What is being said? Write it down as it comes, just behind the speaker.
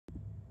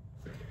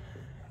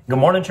Good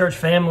morning, church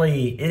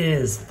family. It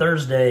is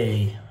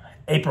Thursday,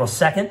 April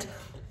 2nd,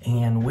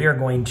 and we are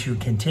going to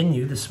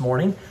continue this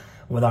morning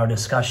with our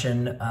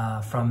discussion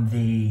from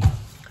the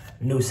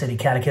New City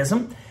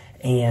Catechism.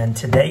 And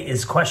today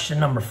is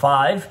question number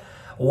 5.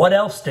 What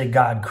else did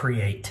God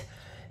create?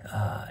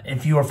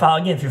 If you're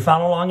following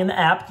along in the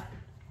app,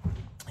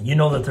 you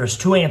know that there's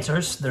two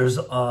answers. There's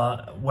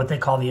what they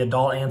call the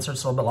adult answer,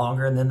 it's a little bit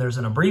longer, and then there's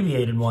an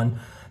abbreviated one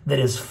that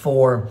is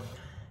for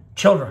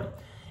children.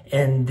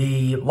 And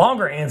the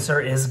longer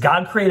answer is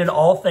God created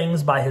all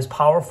things by his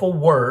powerful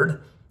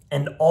word,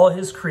 and all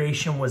his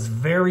creation was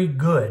very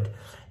good.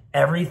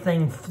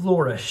 Everything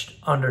flourished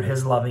under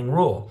his loving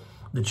rule.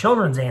 The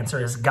children's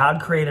answer is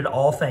God created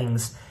all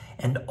things,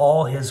 and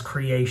all his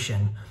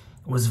creation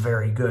was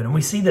very good. And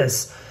we see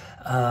this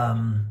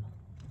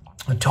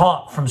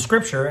taught from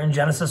Scripture in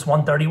Genesis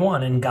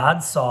 1:31. And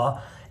God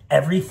saw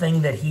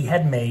everything that he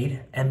had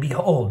made, and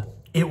behold,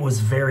 it was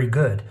very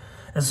good.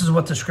 This is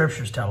what the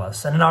Scriptures tell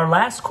us. And in our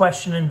last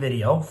question and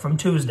video from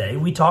Tuesday,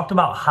 we talked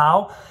about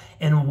how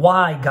and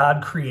why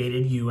God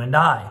created you and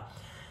I.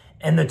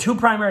 And the two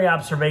primary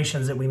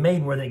observations that we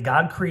made were that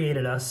God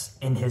created us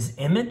in his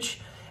image,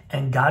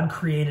 and God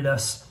created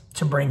us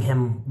to bring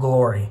him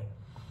glory.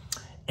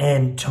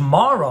 And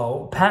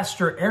tomorrow,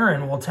 Pastor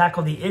Aaron will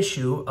tackle the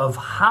issue of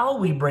how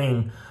we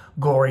bring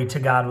glory to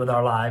God with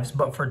our lives.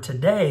 But for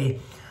today,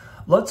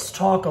 let's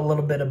talk a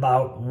little bit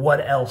about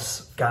what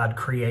else God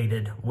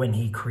created when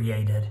he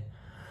created.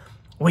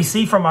 We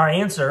see from our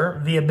answer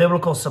via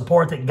biblical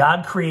support that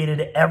God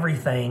created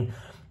everything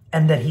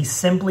and that he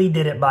simply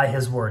did it by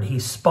his word. He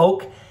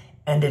spoke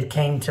and it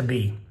came to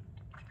be.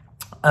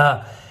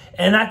 That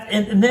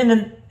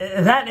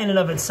in and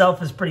of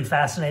itself is pretty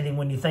fascinating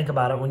when you think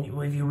about it.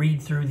 When you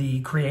read through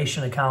the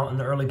creation account in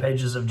the early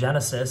pages of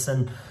Genesis,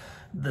 and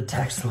the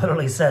text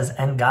literally says,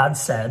 and God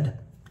said,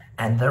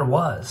 and there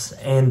was.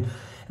 And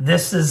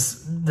this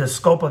is the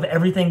scope of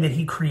everything that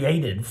he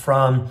created,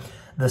 from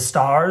the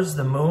stars,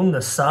 the moon,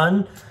 the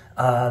sun,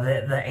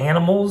 the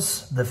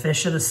animals, the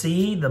fish of the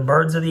sea, the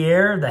birds of the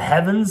air, the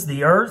heavens,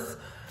 the earth,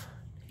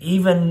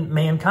 even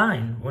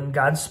mankind. When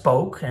God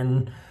spoke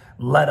and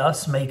let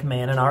us make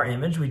man in our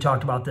image, we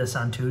talked about this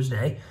on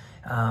Tuesday.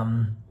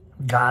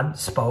 God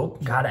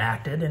spoke, God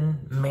acted,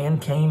 and man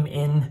came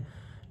in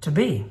to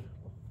be.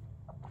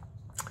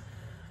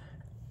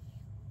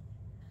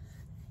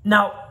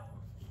 Now,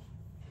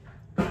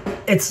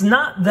 it's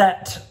not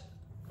that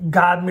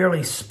God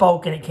merely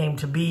spoke and it came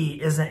to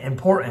be isn't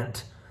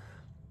important.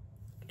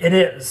 It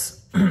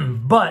is.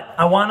 But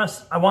I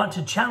want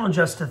to challenge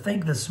us to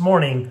think this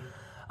morning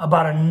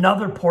about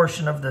another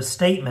portion of the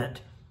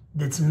statement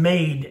that's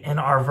made in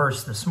our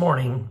verse this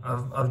morning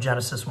of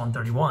Genesis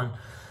 1:31.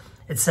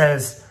 It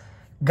says,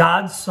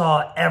 God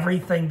saw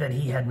everything that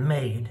he had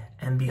made,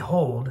 and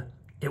behold,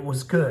 it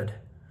was good.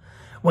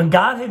 When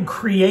God had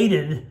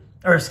completed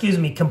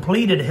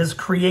his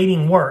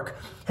creating work,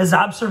 his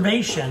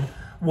observation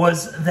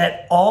was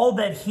that all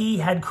that he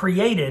had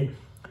created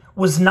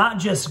was not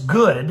just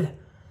good,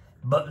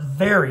 but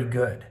very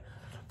good.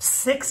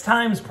 6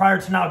 times prior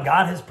to now,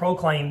 God has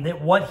proclaimed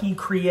that what he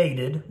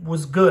created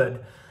was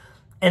good.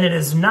 And it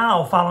is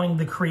now, following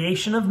the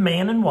creation of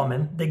man and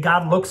woman, that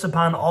God looks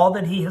upon all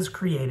that he has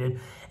created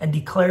and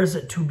declares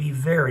it to be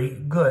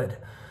very good.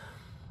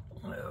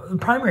 The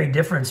primary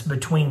difference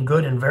between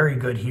good and very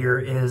good here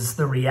is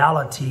the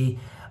reality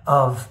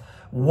of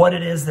what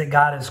it is that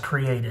God has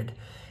created.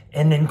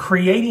 And in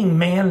creating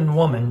man and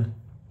woman,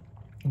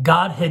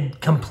 God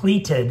had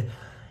completed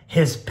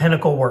his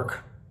pinnacle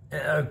work.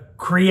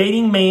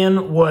 Creating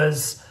man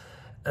was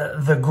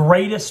the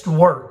greatest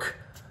work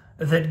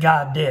that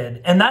God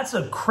did. And that's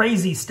a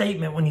crazy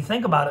statement when you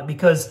think about it,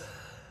 because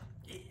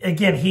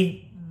again,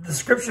 the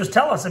scriptures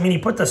tell us, he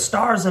put the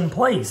stars in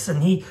place,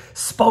 and he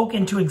spoke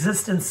into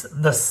existence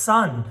the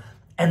sun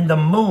and the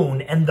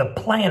moon and the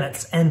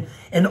planets and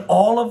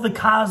all of the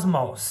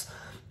cosmos.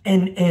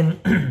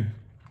 And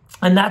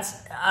that's,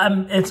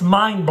 it's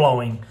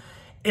mind-blowing.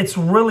 It's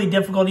really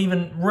difficult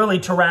even really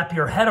to wrap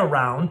your head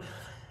around.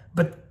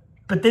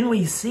 But then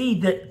we see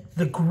that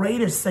the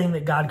greatest thing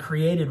that God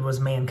created was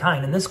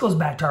mankind. And this goes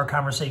back to our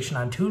conversation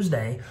on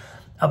Tuesday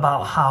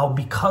about how,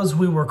 because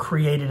we were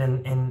created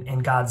in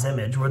God's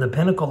image, we're the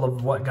pinnacle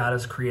of what God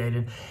has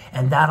created.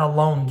 And that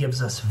alone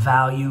gives us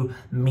value,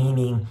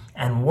 meaning,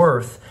 and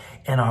worth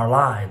in our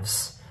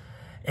lives.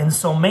 And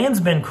so man's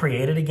been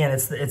created. Again,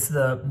 it's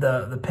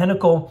the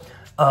pinnacle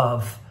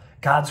of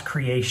God's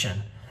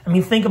creation.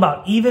 Think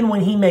about, even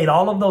when he made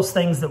all of those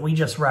things that we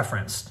just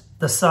referenced,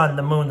 the sun,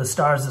 the moon, the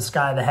stars, the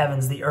sky, the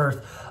heavens, the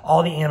earth,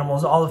 all the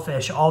animals, all the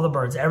fish, all the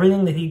birds,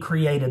 everything that he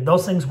created,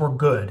 those things were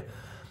good.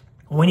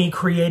 When he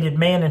created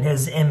man in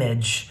his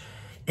image,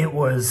 it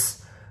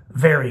was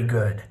very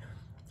good.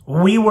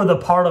 We were the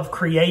part of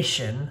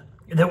creation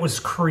that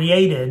was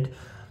created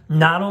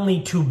not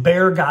only to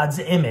bear God's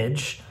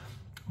image,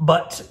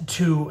 but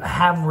to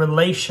have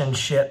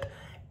relationship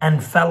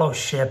and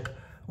fellowship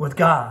with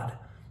God.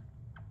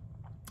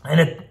 And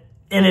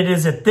it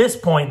is at this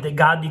point that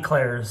God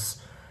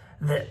declares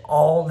that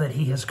all that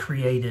he has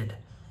created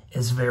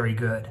is very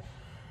good.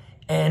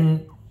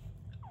 And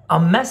a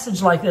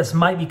message like this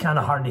might be kind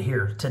of hard to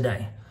hear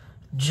today.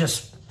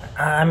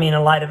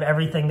 In light of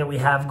everything that we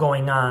have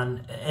going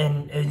on,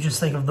 and just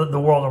think of the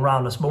world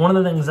around us. But one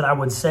of the things that I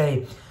would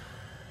say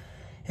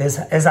is,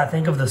 as I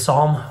think of the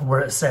Psalm where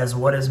it says,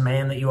 "What is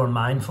man that you are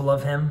mindful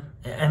of him?"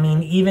 I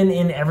mean, even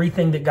in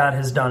everything that God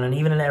has done, and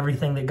even in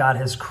everything that God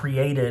has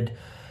created,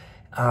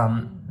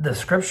 the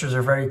scriptures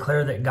are very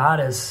clear that God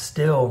is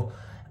still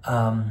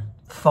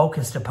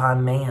focused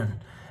upon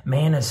man.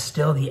 Man is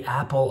still the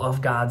apple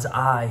of God's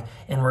eye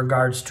in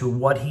regards to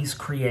what he's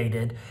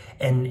created,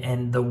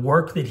 and the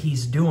work that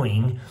he's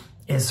doing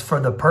is for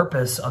the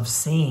purpose of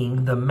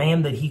seeing the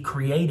man that he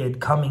created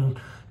coming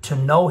to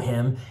know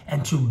him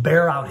and to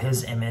bear out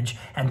his image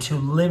and to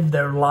live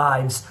their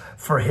lives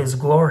for his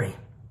glory.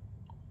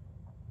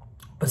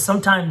 But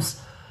sometimes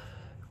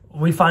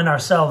we find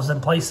ourselves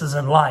in places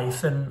in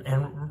life, and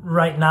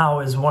right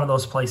now is one of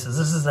those places.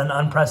 This is an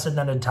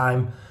unprecedented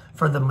time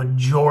for the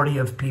majority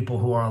of people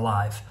who are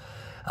alive.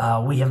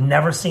 We have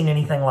never seen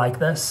anything like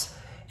this,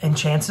 and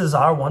chances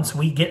are once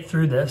we get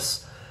through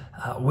this,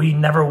 we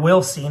never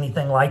will see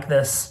anything like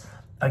this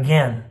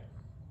again.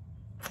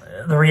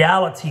 The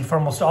reality for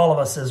almost all of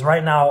us is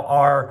right now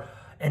our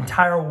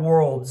entire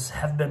worlds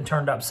have been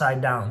turned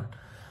upside down.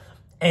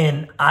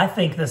 And I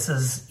think this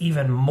is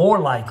even more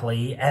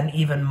likely and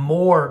even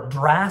more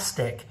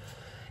drastic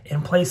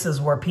in places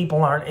where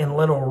people aren't in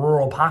little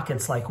rural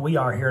pockets like we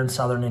are here in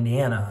southern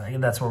Indiana. I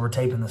think that's where we're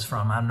taping this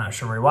from. I'm not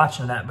sure where you're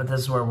watching that, but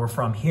this is where we're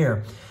from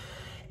here.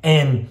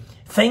 And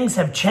things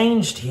have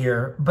changed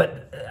here,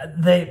 but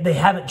they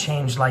haven't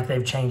changed like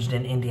they've changed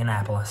in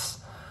Indianapolis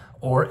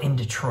or in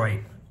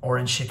Detroit or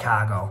in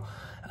Chicago.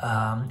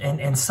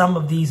 And some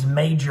of these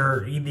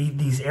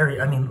these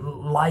areas,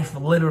 life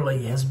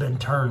literally has been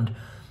turned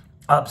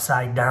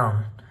upside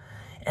down.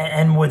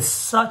 And with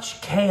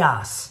such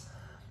chaos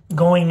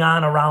going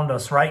on around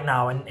us right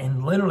now,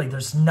 and literally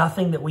there's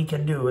nothing that we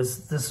can do.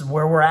 This is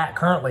where we're at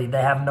currently.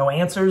 They have no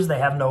answers. They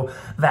have no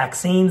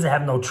vaccines. They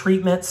have no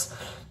treatments.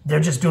 They're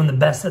just doing the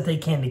best that they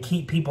can to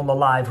keep people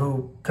alive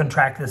who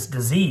contract this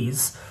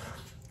disease.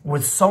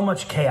 With so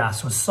much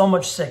chaos, with so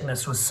much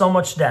sickness, with so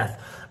much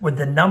death, with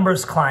the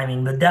numbers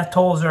climbing, the death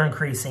tolls are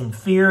increasing,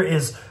 fear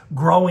is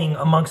growing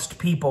amongst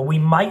people. We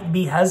might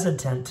be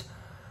hesitant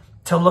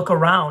to look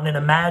around and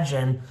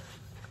imagine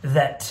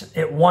that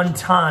at one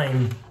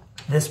time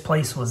this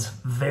place was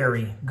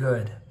very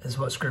good, is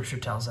what Scripture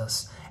tells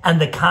us. And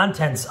the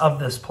contents of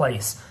this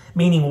place,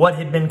 meaning what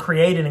had been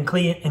created,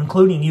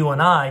 including you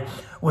and I,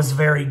 was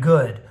very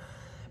good.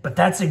 But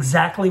that's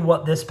exactly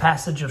what this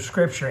passage of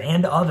Scripture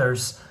and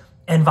others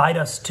invite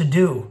us to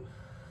do.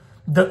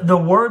 The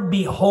word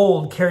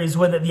behold carries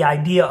with it the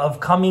idea of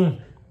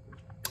coming,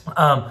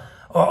 of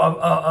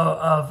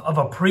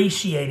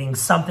appreciating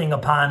something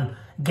upon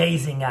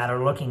gazing at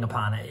or looking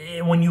upon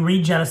it. When you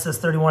read Genesis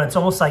 31, it's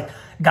almost like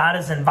God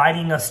is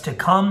inviting us to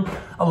come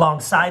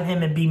alongside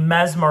him and be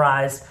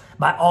mesmerized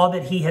by all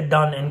that he had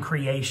done in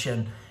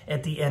creation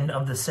at the end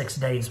of the 6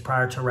 days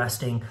prior to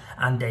resting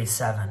on day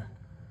 7.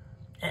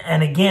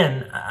 And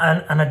again,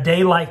 on a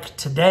day like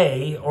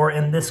today, or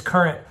in this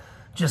current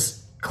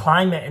just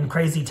climate and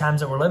crazy times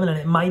that we're living in,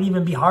 it might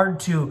even be hard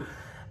to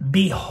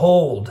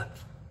behold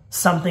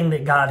something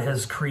that God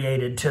has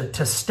created,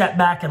 to step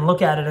back and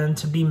look at it and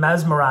to be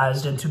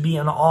mesmerized and to be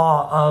in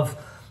awe of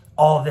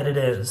all that it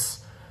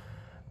is.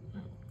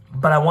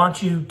 But I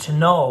want you to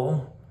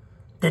know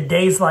that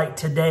days like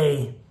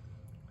today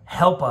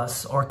help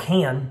us, or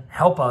can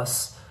help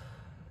us,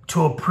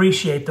 to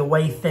appreciate the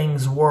way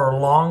things were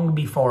long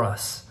before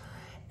us.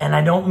 And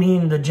I don't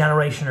mean the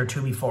generation or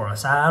two before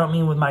us. I don't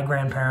mean with my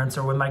grandparents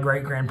or with my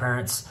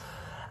great-grandparents.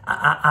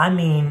 I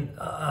mean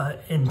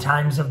in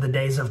times of the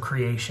days of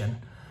creation.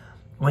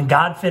 When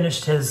God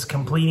finished his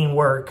completing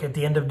work at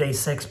the end of day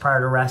 6 prior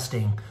to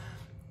resting,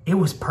 it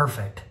was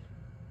perfect.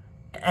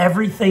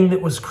 Everything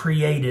that was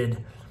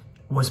created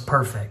was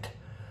perfect.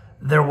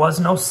 There was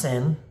no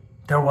sin.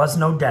 There was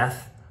no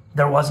death.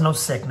 There was no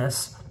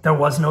sickness. There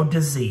was no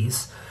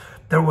disease.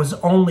 There was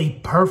only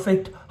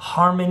perfect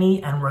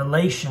harmony and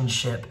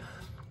relationship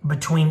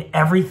between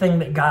everything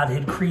that God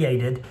had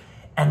created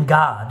and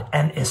God,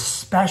 and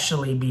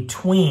especially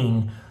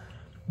between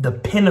the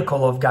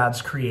pinnacle of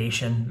God's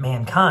creation,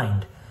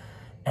 mankind,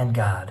 and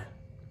God.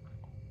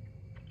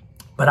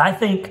 But I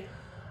think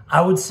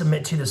I would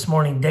submit to you this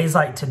morning, days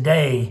like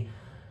today,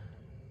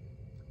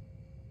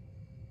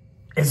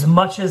 as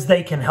much as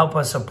they can help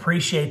us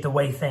appreciate the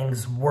way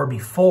things were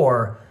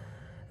before,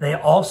 they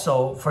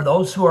also, for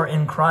those who are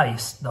in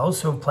Christ,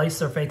 those who have placed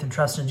their faith and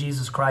trust in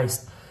Jesus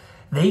Christ,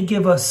 they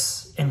give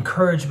us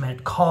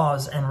encouragement,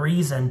 cause, and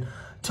reason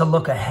to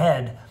look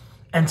ahead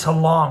and to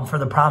long for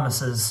the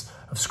promises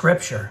of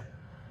Scripture.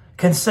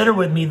 Consider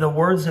with me the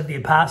words of the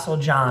Apostle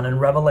John in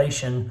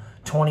Revelation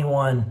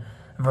 21,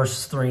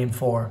 verses 3 and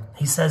 4.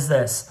 He says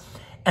this,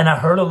 "And I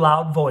heard a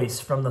loud voice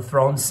from the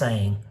throne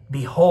saying,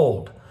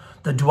 Behold,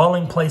 the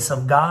dwelling place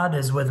of God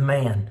is with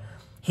man.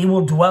 He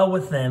will dwell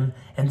with them,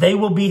 and they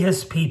will be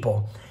his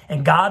people,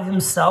 and God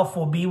himself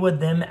will be with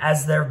them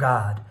as their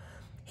God.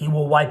 He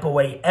will wipe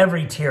away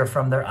every tear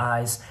from their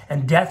eyes,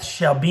 and death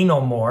shall be no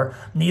more.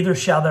 Neither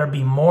shall there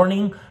be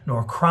mourning,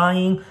 nor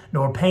crying,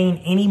 nor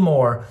pain any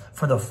more,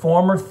 for the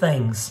former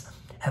things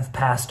have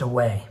passed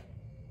away.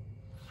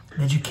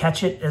 Did you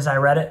catch it as I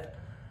read it?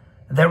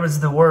 There was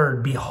the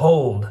word,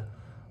 behold,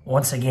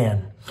 once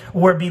again,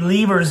 where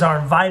believers are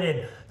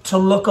invited to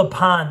look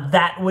upon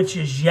that which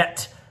is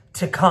yet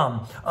to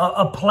come.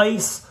 A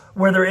place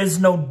where there is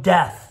no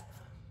death,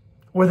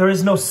 where there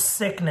is no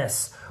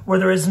sickness, where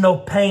there is no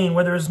pain,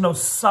 where there is no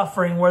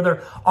suffering, where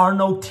there are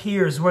no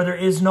tears, where there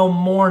is no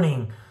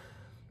mourning.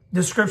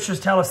 The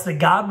scriptures tell us that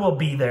God will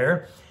be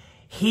there.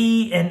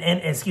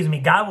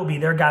 God will be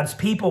there. God's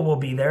people will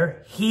be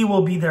there. He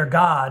will be their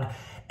God,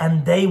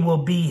 and they will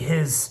be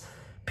his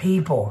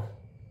people.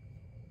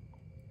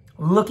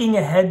 Looking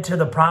ahead to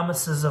the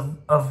promises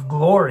of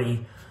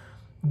glory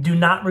do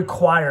not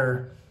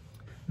require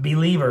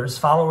believers,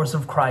 followers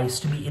of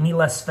Christ, to be any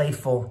less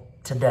faithful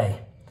today.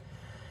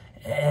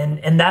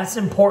 And that's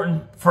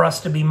important for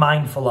us to be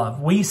mindful of.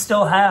 We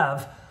still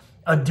have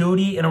a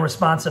duty and a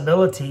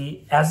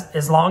responsibility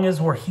as long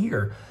as we're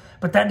here.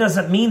 But that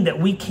doesn't mean that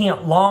we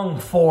can't long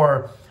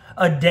for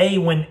a day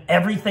when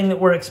everything that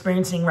we're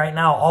experiencing right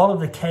now, all of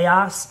the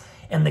chaos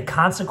and the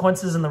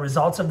consequences and the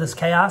results of this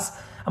chaos,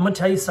 I'm going to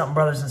tell you something,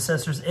 brothers and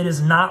sisters. It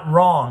is not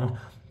wrong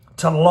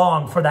to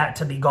long for that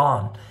to be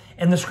gone.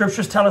 And the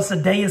scriptures tell us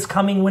a day is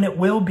coming when it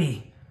will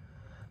be.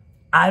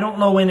 I don't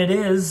know when it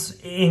is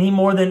any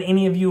more than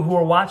any of you who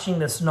are watching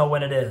this know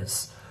when it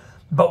is.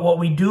 But what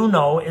we do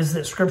know is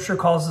that scripture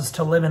calls us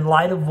to live in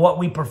light of what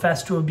we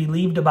profess to have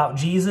believed about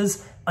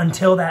Jesus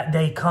until that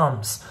day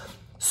comes.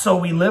 So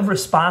we live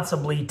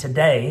responsibly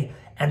today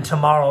and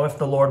tomorrow, if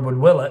the Lord would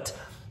will it,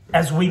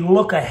 as we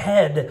look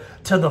ahead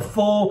to the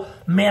full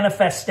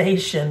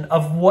manifestation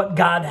of what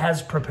God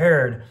has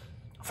prepared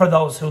for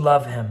those who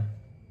love him.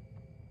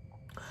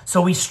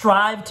 So we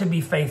strive to be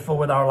faithful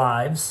with our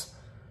lives.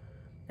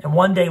 And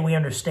one day we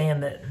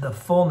understand that the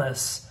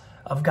fullness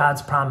of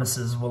God's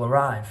promises will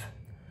arrive.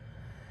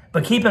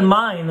 But keep in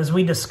mind, as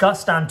we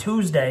discussed on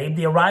Tuesday,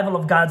 the arrival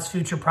of God's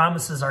future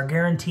promises are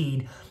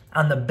guaranteed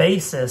on the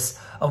basis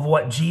of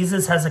what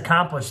Jesus has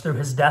accomplished through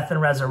his death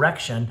and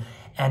resurrection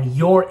and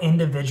your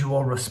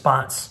individual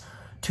response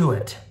to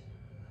it.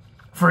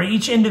 For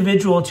each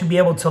individual to be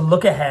able to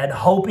look ahead,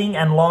 hoping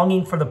and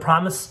longing for the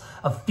promise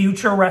of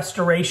future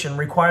restoration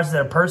requires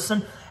that a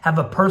person have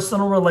a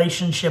personal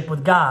relationship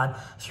with God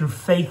through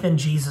faith in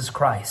Jesus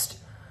Christ.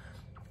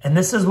 And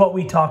this is what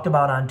we talked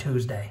about on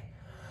Tuesday.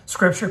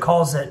 Scripture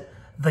calls it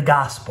the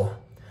gospel,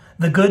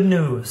 the good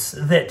news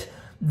that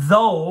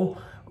though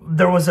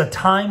there was a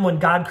time when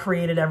God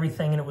created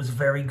everything and it was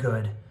very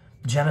good,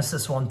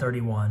 Genesis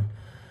 1:31,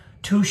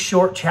 2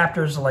 short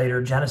chapters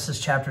later,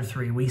 Genesis chapter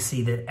 3, we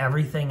see that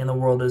everything in the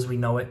world as we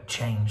know it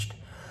changed.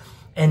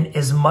 And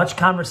as much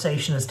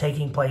conversation is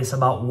taking place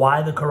about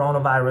why the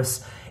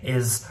coronavirus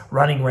is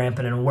running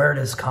rampant and where it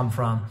has come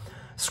from,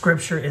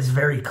 Scripture is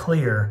very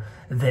clear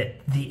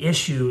that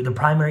the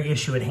primary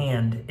issue at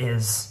hand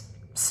is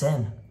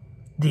sin.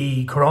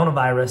 The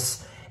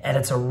coronavirus, at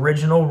its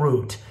original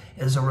root,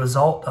 is a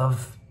result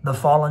of the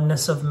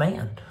fallenness of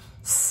man.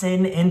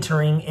 Sin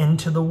entering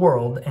into the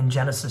world in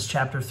Genesis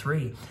chapter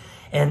 3.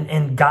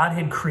 And God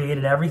had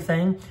created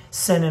everything.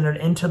 Sin entered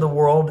into the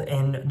world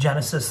in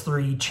Genesis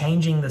 3,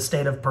 changing the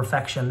state of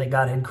perfection that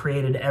God had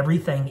created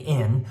everything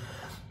in.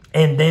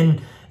 And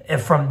then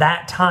from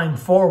that time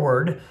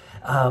forward,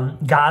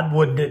 God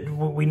would,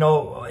 we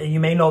know, you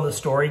may know the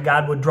story,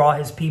 God would draw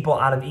his people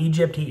out of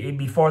Egypt.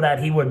 Before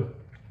that, he would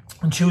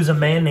choose a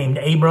man named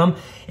Abram,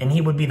 and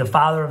he would be the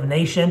father of a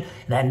nation.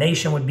 That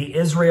nation would be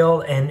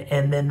Israel,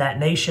 and then that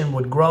nation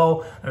would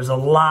grow. There's a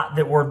lot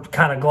that we're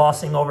kind of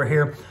glossing over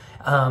here.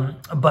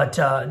 But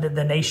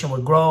the nation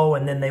would grow,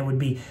 and then they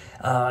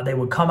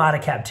would come out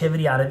of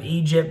captivity out of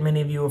Egypt.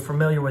 Many of you are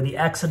familiar with the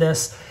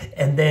Exodus,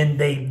 and then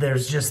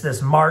there's just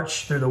this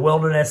march through the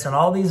wilderness, and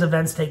all these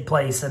events take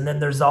place, and then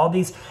there's all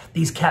these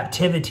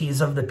captivities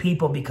of the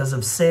people because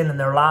of sin in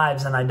their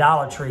lives and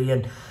idolatry,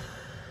 and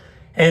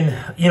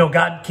you know,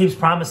 God keeps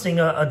promising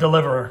a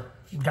deliverer.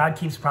 God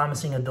keeps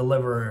promising a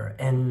deliverer,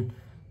 and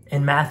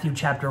in Matthew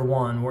chapter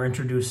 1, we're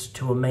introduced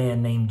to a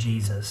man named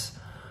Jesus,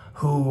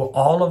 who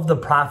all of the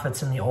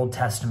prophets in the Old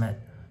Testament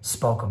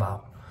spoke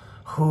about,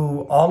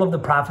 who all of the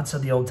prophets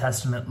of the Old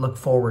Testament look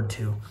forward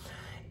to.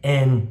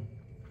 And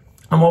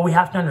what we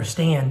have to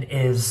understand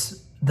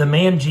is the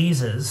man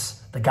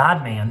Jesus, the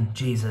God-man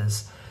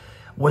Jesus,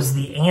 was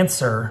the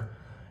answer,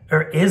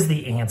 or is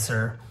the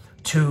answer,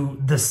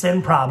 to the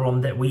sin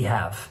problem that we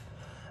have,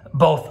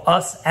 both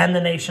us and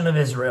the nation of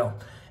Israel.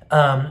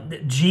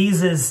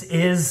 Jesus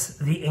is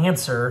the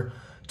answer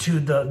to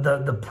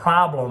the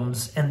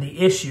problems and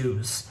the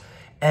issues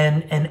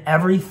and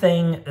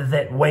everything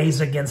that weighs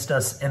against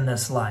us in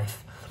this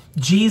life.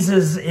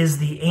 Jesus is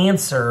the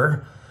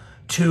answer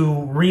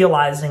to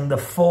realizing the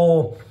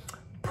full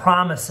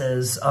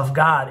promises of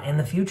God in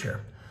the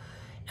future.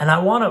 And I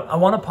want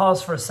to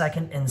pause for a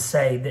second and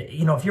say that,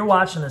 you know, if you're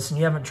watching this and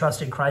you haven't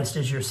trusted Christ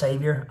as your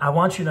Savior, I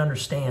want you to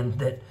understand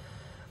that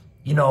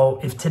You know,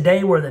 if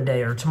today were the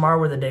day or tomorrow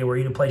were the day where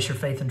you to place your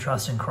faith and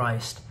trust in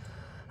Christ,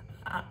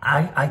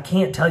 I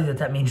can't tell you that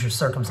that means your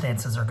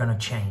circumstances are going to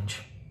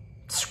change.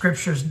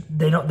 Scriptures,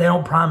 they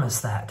don't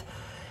promise that.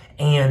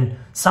 And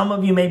some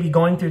of you may be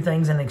going through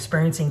things and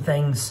experiencing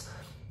things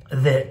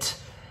that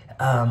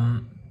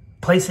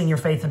placing your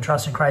faith and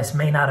trust in Christ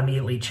may not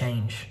immediately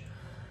change.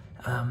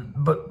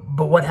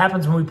 But what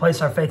happens when we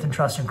place our faith and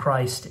trust in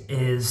Christ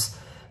is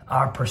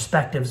our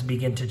perspectives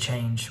begin to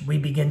change. We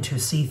begin to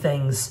see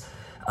things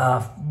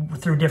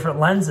through different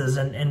lenses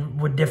and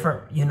with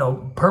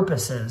different,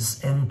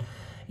 purposes. And,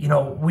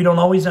 we don't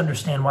always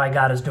understand why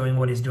God is doing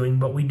what he's doing,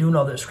 but we do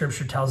know that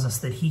Scripture tells us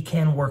that he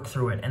can work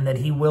through it and that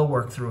he will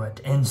work through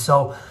it. And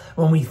so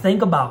when we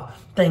think about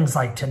things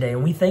like today,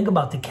 and we think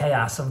about the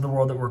chaos of the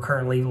world that we're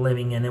currently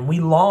living in, and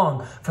we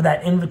long for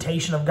that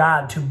invitation of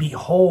God to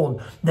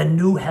behold the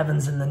new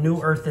heavens and the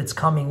new earth that's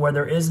coming, where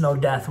there is no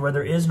death, where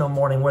there is no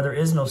mourning, where there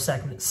is no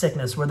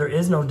sickness, where there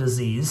is no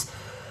disease,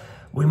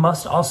 we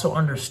must also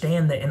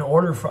understand that in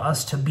order for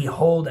us to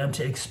behold and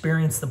to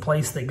experience the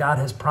place that God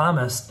has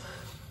promised,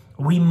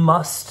 we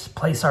must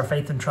place our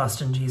faith and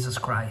trust in Jesus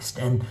Christ.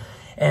 And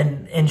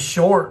in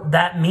short,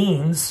 that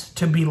means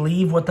to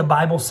believe what the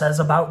Bible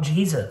says about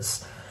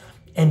Jesus.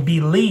 And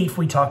belief,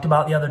 we talked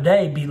about the other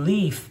day,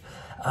 belief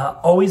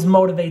always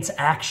motivates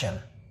action.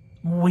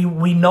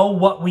 We know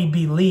what we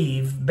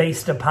believe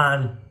based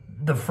upon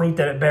the fruit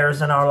that it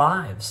bears in our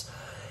lives.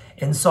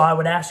 And so I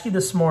would ask you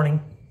this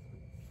morning,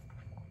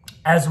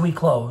 as we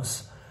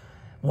close,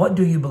 what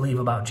do you believe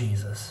about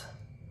Jesus?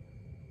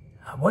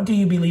 What do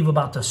you believe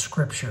about the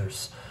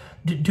Scriptures?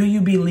 Do you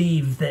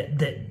believe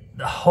that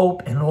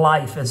hope and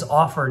life is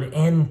offered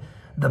in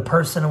the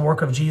person and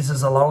work of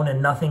Jesus alone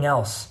and nothing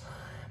else?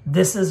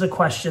 This is a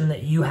question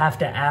that you have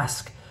to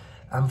ask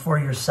for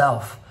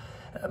yourself.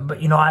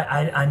 But,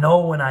 I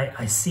know when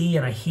I see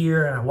and I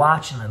hear and I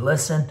watch and I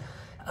listen,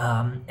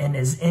 and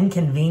is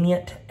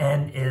inconvenient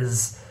and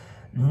is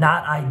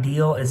not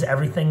ideal as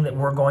everything that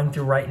we're going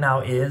through right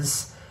now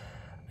is,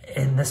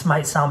 and this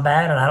might sound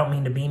bad, and I don't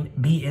mean to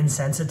be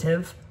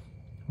insensitive,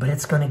 but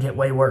it's going to get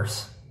way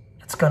worse.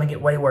 It's going to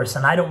get way worse.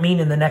 And I don't mean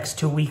in the next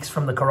 2 weeks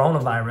from the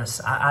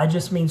coronavirus. I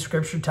just mean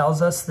Scripture tells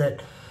us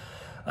that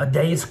a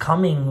day is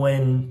coming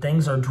when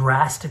things are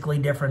drastically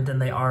different than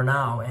they are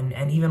now,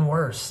 and even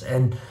worse.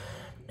 And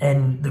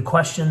the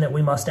question that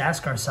we must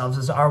ask ourselves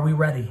is, are we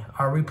ready?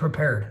 Are we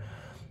prepared?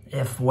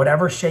 If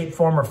whatever shape,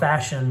 form, or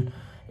fashion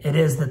it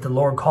is that the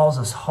Lord calls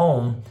us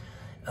home,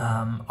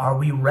 are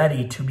we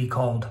ready to be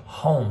called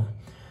home?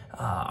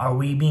 Are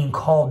we being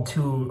called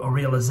to a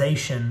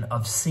realization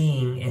of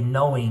seeing and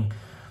knowing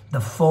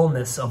the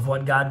fullness of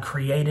what God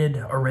created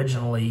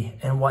originally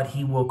and what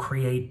he will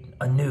create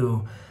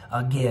anew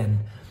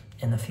again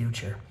in the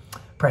future?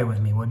 Pray with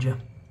me, would you?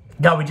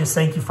 God, we just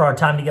thank you for our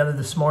time together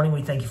this morning.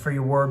 We thank you for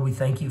your word. We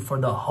thank you for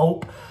the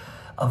hope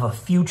of a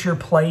future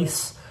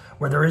place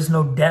where there is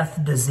no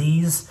death,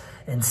 disease,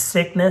 and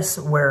sickness,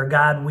 where,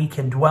 God, we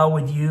can dwell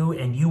with you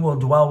and you will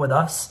dwell with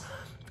us.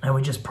 And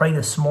we just pray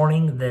this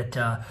morning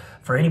that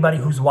for anybody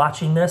who's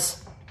watching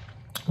this,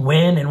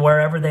 when and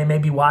wherever they may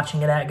be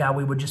watching it at, God,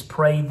 we would just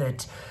pray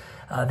that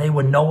they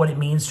would know what it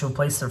means to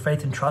place their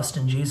faith and trust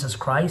in Jesus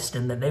Christ,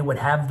 and that they would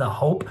have the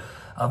hope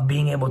of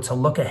being able to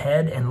look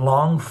ahead and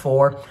long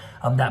for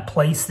that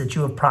place that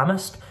you have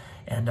promised.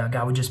 And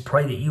God, we just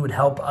pray that you would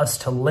help us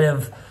to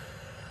live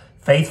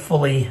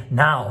faithfully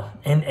now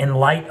in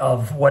light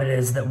of what it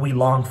is that we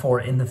long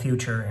for in the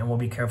future. And we'll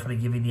be careful to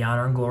give you the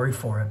honor and glory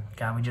for it.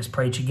 God, we just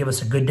pray that you give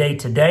us a good day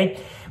today.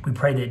 We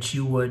pray that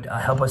you would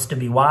help us to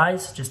be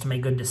wise, just to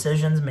make good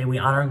decisions. May we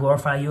honor and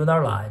glorify you with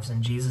our lives.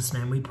 In Jesus'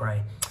 name we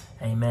pray.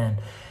 Amen.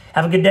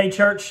 Have a good day,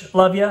 church.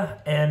 Love you.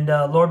 And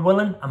Lord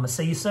willing, I'm going to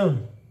see you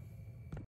soon.